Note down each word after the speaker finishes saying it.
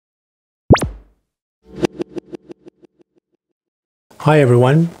Hi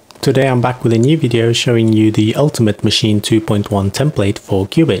everyone, today I'm back with a new video showing you the ultimate Maschine 2.1 template for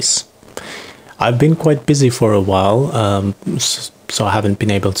Cubase. I've been quite busy for a while, so I haven't been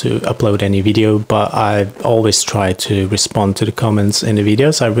able to upload any video, but I've always tried to respond to the comments in the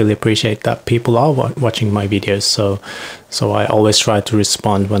videos. I really appreciate that people are watching my videos, so I always try to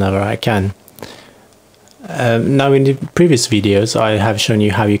respond whenever I can. Now in the previous videos I have shown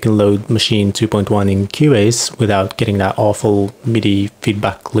you how you can load Maschine 2.1 in Cubase without getting that awful MIDI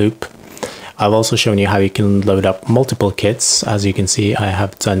feedback loop. I've also shown you how you can load up multiple kits. As you can see, I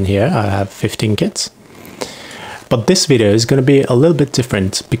have done here, I have 15 kits. But this video is going to be a little bit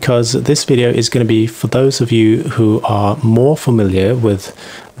different, because this video is going to be for those of you who are more familiar with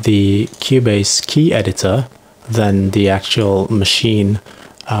the Cubase key editor than the actual Maschine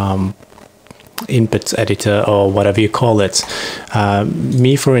input editor, or whatever you call it.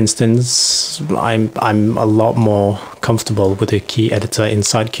 Me, for instance, I'm a lot more comfortable with the key editor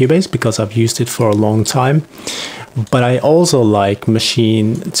inside Cubase because I've used it for a long time. But I also like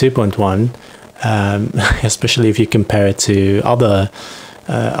Maschine 2.1, especially if you compare it to other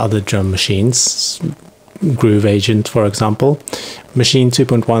drum machines, Groove Agent, for example. Maschine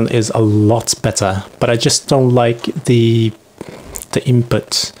 2.1 is a lot better, but I just don't like the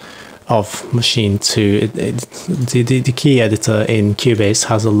input of Maschine 2. The key editor in Cubase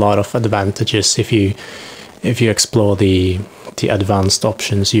has a lot of advantages if you explore the advanced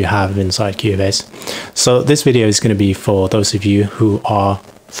options you have inside Cubase. So this video is going to be for those of you who are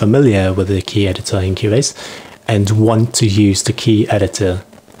familiar with the key editor in Cubase and want to use the key editor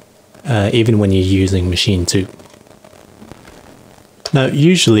even when you're using Maschine 2. Now,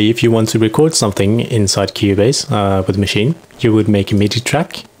 usually if you want to record something inside Cubase with Maschine, you would make a MIDI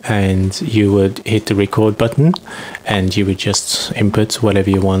track and you would hit the record button and you would just input whatever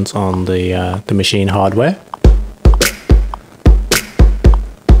you want on the Maschine hardware.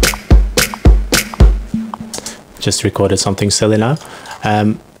 Just recorded something silly now.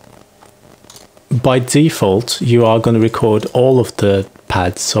 By default, you are going to record all of the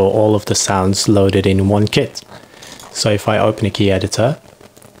pads, so all of the sounds loaded in one kit. So if I open a key editor,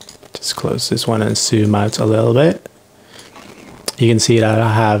 just close this one and zoom out a little bit, you can see that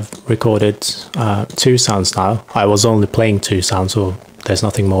I have recorded 2 sounds now. I was only playing 2 sounds, so there's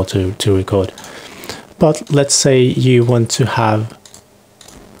nothing more to record. But let's say you want to have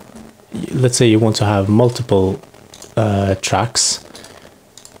multiple tracks.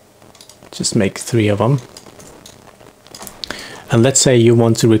 Just make 3 of them. And let's say you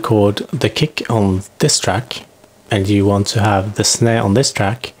want to record the kick on this track, and you want to have the snare on this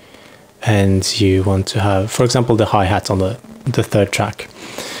track, and you want to have, for example, the hi-hat on the 3rd track.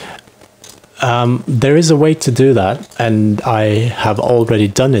 There is a way to do that, and I have already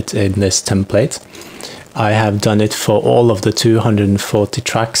done it in this template. I have done it for all of the 240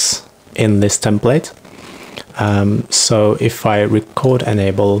 tracks in this template. So if I record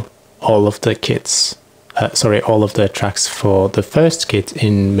enable all of the kits, all of the tracks for the first kit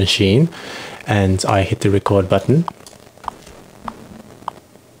in Maschine, and I hit the record button,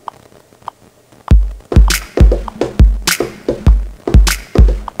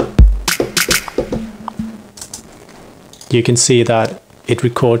 you can see that it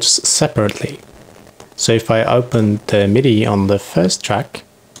records separately. So if I open the MIDI on the first track,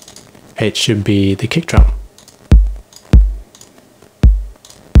 it should be the kick drum.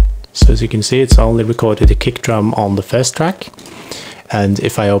 So as you can see, it's only recorded the kick drum on the first track. And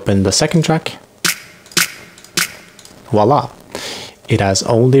if I open the second track, voila, it has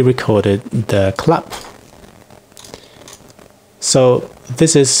only recorded the clap. So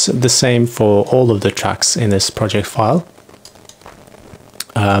this is the same for all of the tracks in this project file.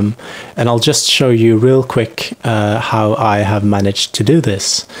 And I'll just show you real quick how I have managed to do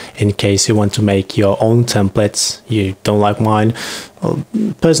this, in case you want to make your own templates. You don't like mine. Well,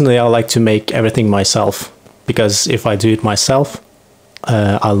 personally, I like to make everything myself, because if I do it myself,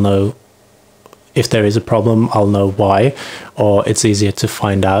 I'll know if there is a problem, I'll know why, or it's easier to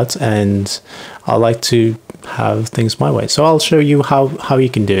find out, and I like to have things my way. So I'll show you how you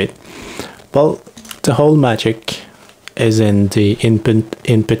can do it. Well, the whole magic is in the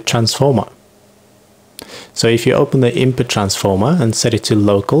input transformer. So if you open the input transformer and set it to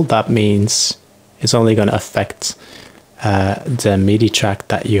local, that means it's only going to affect the MIDI track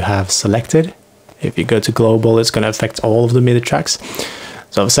that you have selected. If you go to global, it's going to affect all of the MIDI tracks.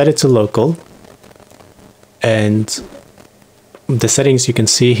 So I've set it to local, and the settings you can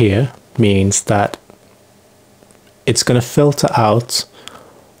see here means that it's going to filter out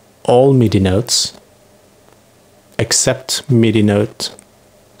all MIDI notes except MIDI note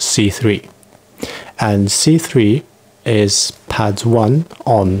C3. And C3 is pad 1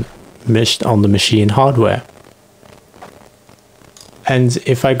 on the Maschine hardware. And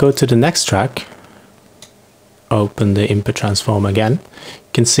if I go to the next track, open the input transform again,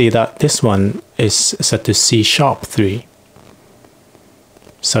 you can see that this one is set to C#3.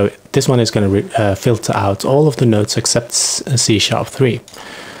 So this one is going to filter out all of the notes except C#3.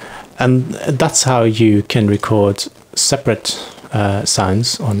 And that's how you can record separate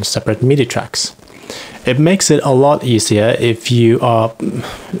sounds on separate MIDI tracks. It makes it a lot easier if you're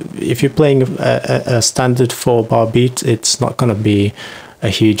playing a standard 4-bar beat. It's not going to be a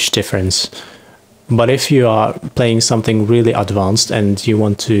huge difference. But if you are playing something really advanced and you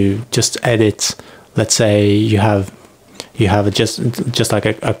want to just edit, let's say you have just like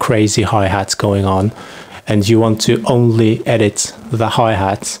a crazy hi-hat going on, and you want to only edit the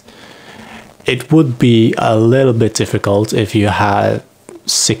hi-hat, it would be a little bit difficult if you had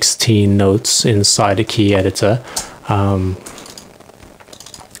 16 notes inside a key editor.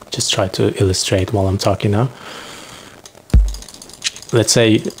 Just try to illustrate while I'm talking now. Let's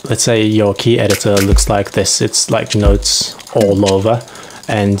say your key editor looks like this. It's like notes all over,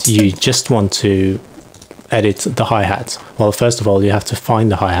 and you just want to edit the hi-hat. Well, first of all, you have to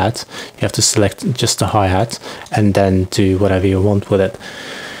find the hi-hat. You have to select just the hi-hat and then do whatever you want with it.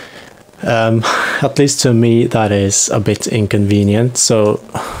 At least to me, that is a bit inconvenient. So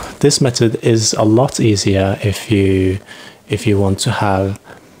this method is a lot easier if you want to have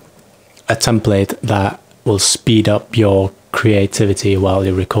a template that will speed up your creativity while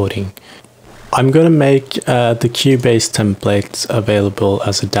you're recording. I'm going to make the Cubase template available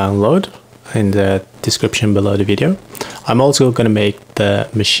as a download in the description below the video. I'm also going to make the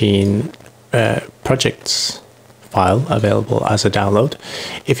Maschine projects file available as a download.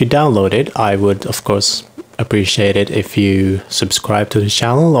 If you download it, I would of course appreciate it if you subscribe to the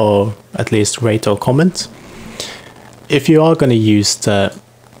channel or at least rate or comment. If you are going to use the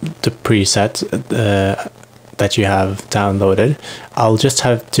preset that you have downloaded, I'll just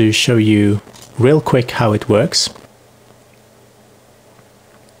have to show you real quick how it works.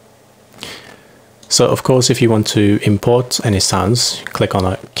 So of course, if you want to import any sounds, click on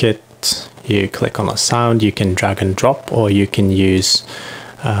a kit, you click on a sound, you can drag and drop, or you can use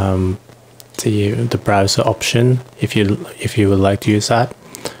the browser option if you would like to use that.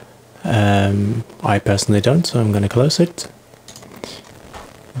 I personally don't, so I'm going to close it.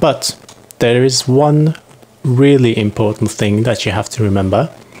 But there is one really important thing that you have to remember,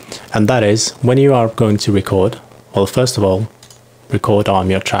 and that is when you are going to record, well, first of all, record on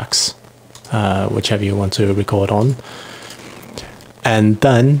your tracks, whichever you want to record on, and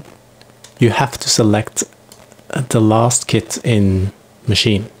then you have to select the last kit in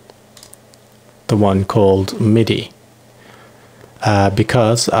Maschine, the one called MIDI,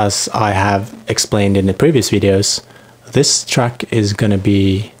 because as I have explained in the previous videos, this track is going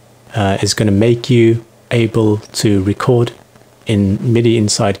to make you able to record in MIDI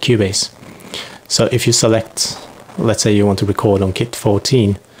inside Cubase. So if you select, let's say you want to record on kit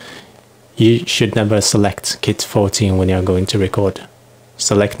 14, you should never select kit 14 when you're going to record.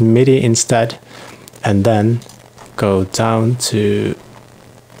 Select MIDI instead, and then go down to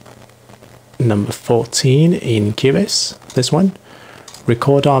number 14 in Cubase, this one,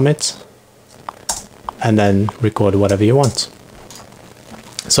 record arm it, and then record whatever you want.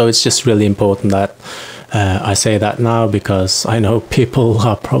 So it's just really important that I say that now, because I know people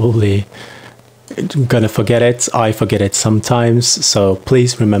are probably gonna forget it. I forget it sometimes, so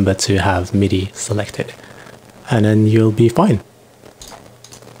please remember to have MIDI selected, and then you'll be fine.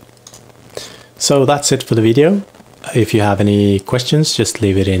 So that's it for the video. If you have any questions, just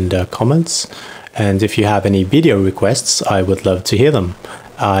leave it in the comments. And if you have any video requests, I would love to hear them.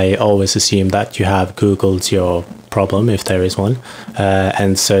 I always assume that you have Googled your problem, if there is one,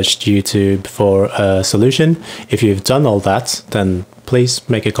 and searched YouTube for a solution. If you've done all that, then please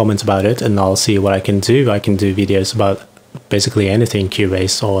make a comment about it and I'll see what I can do. I can do videos about basically anything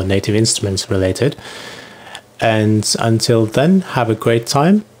Cubase or Native Instruments related. And until then, have a great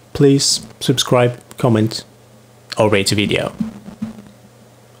time. Please subscribe, comment, or rate a video.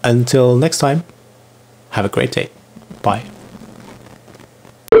 Until next time, have a great day. Bye.